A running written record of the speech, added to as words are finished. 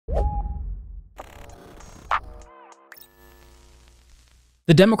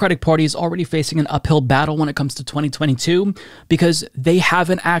The Democratic Party is already facing an uphill battle when it comes to 2022 because they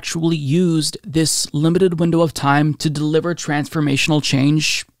haven't actually used this limited window of time to deliver transformational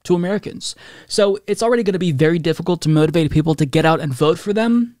change to Americans. So it's already going to be very difficult to motivate people to get out and vote for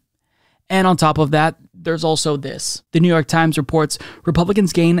them. And on top of that, there's also this. The New York Times reports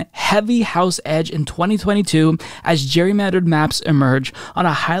Republicans gain heavy House edge in 2022 as gerrymandered maps emerge. On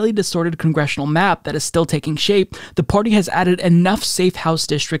a highly distorted congressional map that is still taking shape, the party has added enough safe House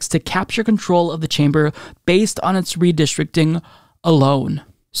districts to capture control of the chamber based on its redistricting alone.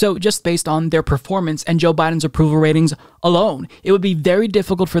 So just based on their performance and Joe Biden's approval ratings alone, it would be very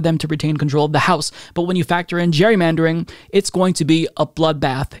difficult for them to retain control of the House. But when you factor in gerrymandering, it's going to be a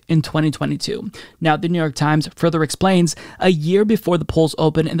bloodbath in 2022. Now, the New York Times further explains, a year before the polls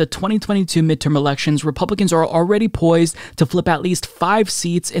open in the 2022 midterm elections, Republicans are already poised to flip at least 5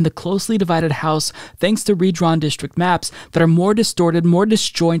 seats in the closely divided House thanks to redrawn district maps that are more distorted, more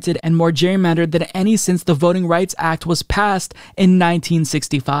disjointed, and more gerrymandered than any since the Voting Rights Act was passed in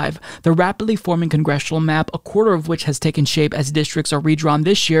 1965. The rapidly forming congressional map, a quarter of which has taken shape as districts are redrawn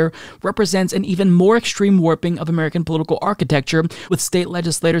this year, represents an even more extreme warping of American political architecture, with state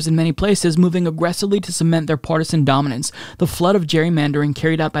legislators in many places moving aggressively to cement their partisan dominance. The flood of gerrymandering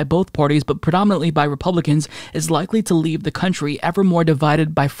carried out by both parties, but predominantly by Republicans, is likely to leave the country ever more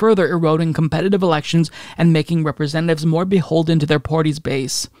divided by further eroding competitive elections and making representatives more beholden to their party's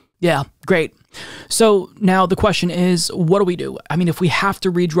base. Yeah, great. So now the question is, what do we do? I mean, if we have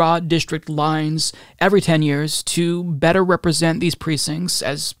to redraw district lines every 10 years to better represent these precincts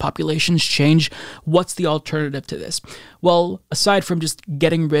as populations change, what's the alternative to this? Well, aside from just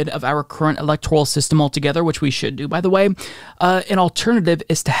getting rid of our current electoral system altogether, which we should do, by the way, an alternative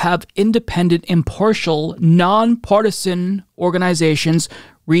is to have independent, impartial, nonpartisan organizations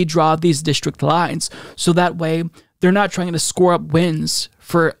redraw these district lines. So that way, they're not trying to score up wins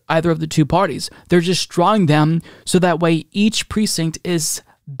for either of the two parties. They're just drawing them so that way each precinct is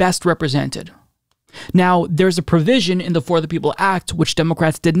best represented. Now, there's a provision in the For the People Act, which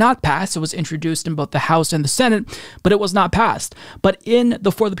Democrats did not pass. It was introduced in both the House and the Senate, but it was not passed. But in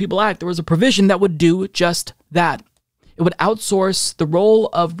the For the People Act, there was a provision that would do just that. It would outsource the role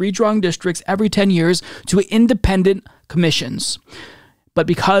of redrawing districts every 10 years to independent commissions. But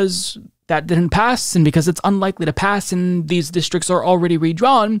because that didn't pass, and because it's unlikely to pass and these districts are already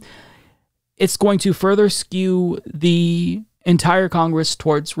redrawn, it's going to further skew the entire Congress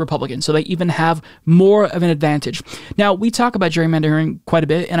towards Republicans, so they even have more of an advantage. Now, we talk about gerrymandering quite a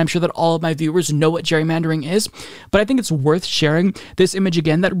bit, and I'm sure that all of my viewers know what gerrymandering is, but I think it's worth sharing this image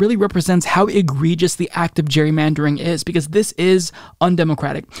again that really represents how egregious the act of gerrymandering is, because this is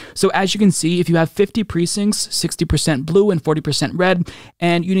undemocratic. So as you can see, if you have 50 precincts, 60% blue and 40% red,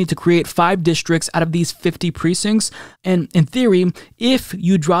 and you need to create 5 districts out of these 50 precincts, and in theory, if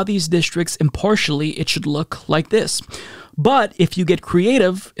you draw these districts impartially, it should look like this. But if you get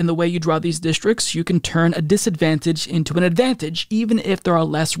creative in the way you draw these districts, you can turn a disadvantage into an advantage, even if there are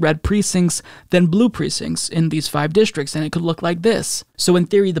less red precincts than blue precincts in these 5 districts, and it could look like this. So in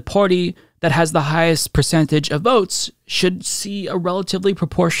theory, the party that has the highest percentage of votes should see a relatively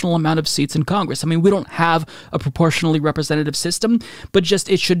proportional amount of seats in Congress. I mean, we don't have a proportionally representative system, but just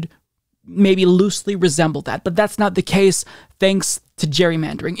it should maybe loosely resemble that. But that's not the case thanks to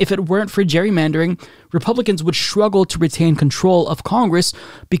gerrymandering. If it weren't for gerrymandering, Republicans would struggle to retain control of Congress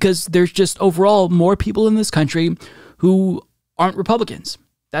because there's just overall more people in this country who aren't Republicans.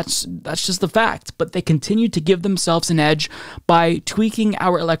 That's just the fact. But they continue to give themselves an edge by tweaking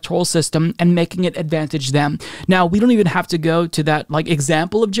our electoral system and making it advantage them. Now, we don't even have to go to that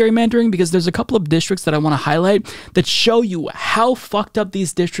example of gerrymandering, because there's a couple of districts that I want to highlight that show you how fucked up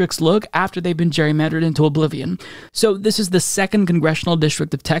these districts look after they've been gerrymandered into oblivion. So this is the 2nd Congressional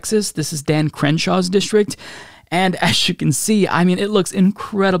District of Texas. This is Dan Crenshaw's district. And as you can see, I mean, it looks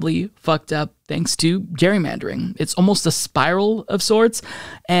incredibly fucked up thanks to gerrymandering. It's almost a spiral of sorts,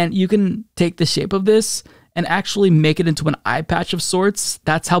 and you can take the shape of this and actually make it into an eye patch of sorts.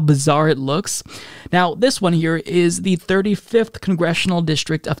 That's how bizarre it looks. Now, this one here is the 35th Congressional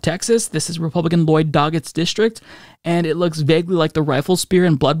District of Texas. This is Republican Lloyd Doggett's district, and it looks vaguely like the rifle spear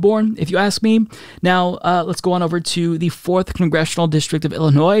in Bloodborne, if you ask me. Now, let's go on over to the 4th Congressional District of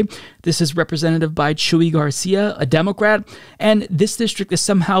Illinois. This is represented by Chuy Garcia, a Democrat, and this district is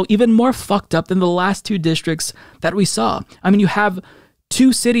somehow even more fucked up than the last 2 districts that we saw. I mean, you have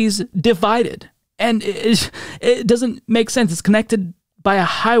 2 cities divided, and it doesn't make sense. It's connected by a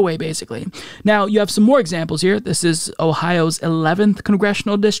highway, basically. Now, you have some more examples here. This is Ohio's 11th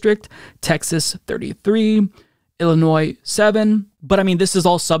Congressional District, Texas 33, Illinois 7. But I mean, this is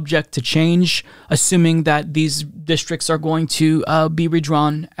all subject to change, assuming that these districts are going to be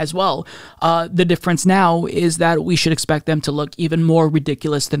redrawn as well. The difference now is that we should expect them to look even more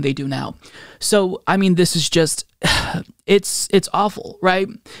ridiculous than they do now. So, I mean, this is just, it's awful, right?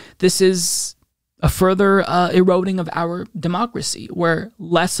 This is a further eroding of our democracy, where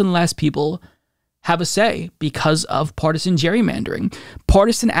less and less people have a say because of partisan gerrymandering.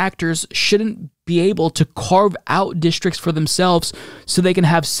 Partisan actors shouldn't be able to carve out districts for themselves so they can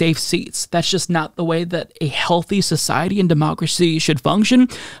have safe seats. That's just not the way that a healthy society and democracy should function.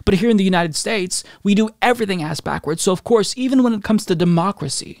 But here in the United States, we do everything ass backwards. So of course, even when it comes to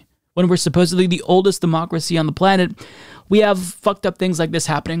democracy, when we're supposedly the oldest democracy on the planet, we have fucked up things like this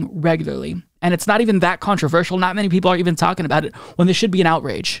happening regularly. And it's not even that controversial. Not many people are even talking about it when this should be an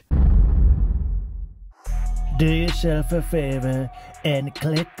outrage. Do yourself a favor and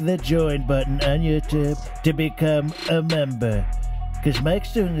click the join button on YouTube to become a member. Because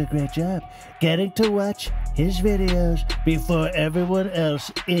Mike's doing a great job. Getting to watch his videos before everyone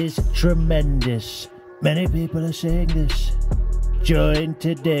else is tremendous. Many people are saying this. Join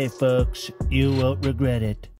today, folks. You won't regret it.